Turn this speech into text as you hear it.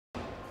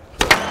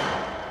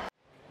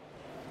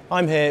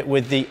I'm here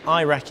with the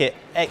Eye Rackets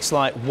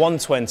X.Lite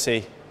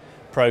 120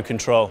 Pro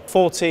Control.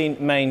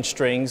 14 main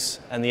strings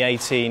and the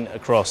 18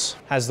 across.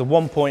 Has the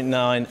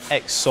 1.9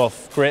 X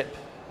soft grip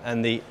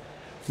and the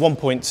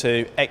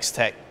 1.2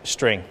 X-Tech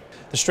string.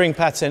 The string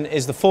pattern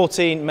is the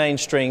 14 main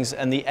strings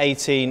and the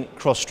 18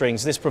 cross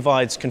strings. This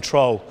provides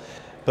control,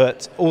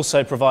 but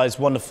also provides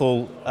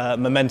wonderful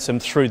momentum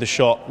through the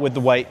shot with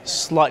the weight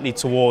slightly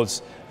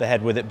towards the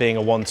head with it being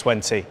a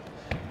 120.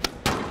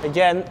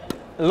 Again,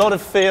 a lot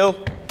of feel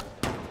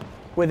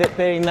with it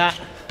being that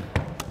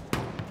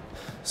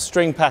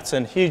string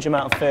pattern, huge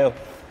amount of feel.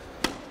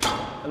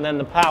 And then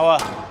the power,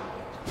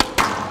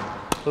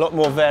 a lot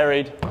more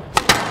varied.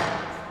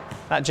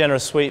 That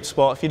generous sweep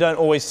spot, if you don't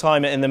always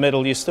time it in the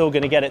middle, you're still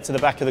going to get it to the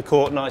back of the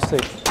court nicely.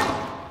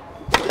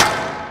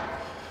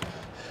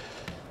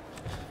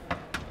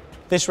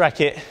 This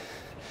racket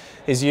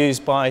is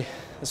used by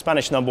the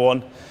Spanish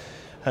 #1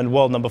 and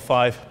world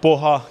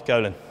 #5,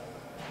 Golan.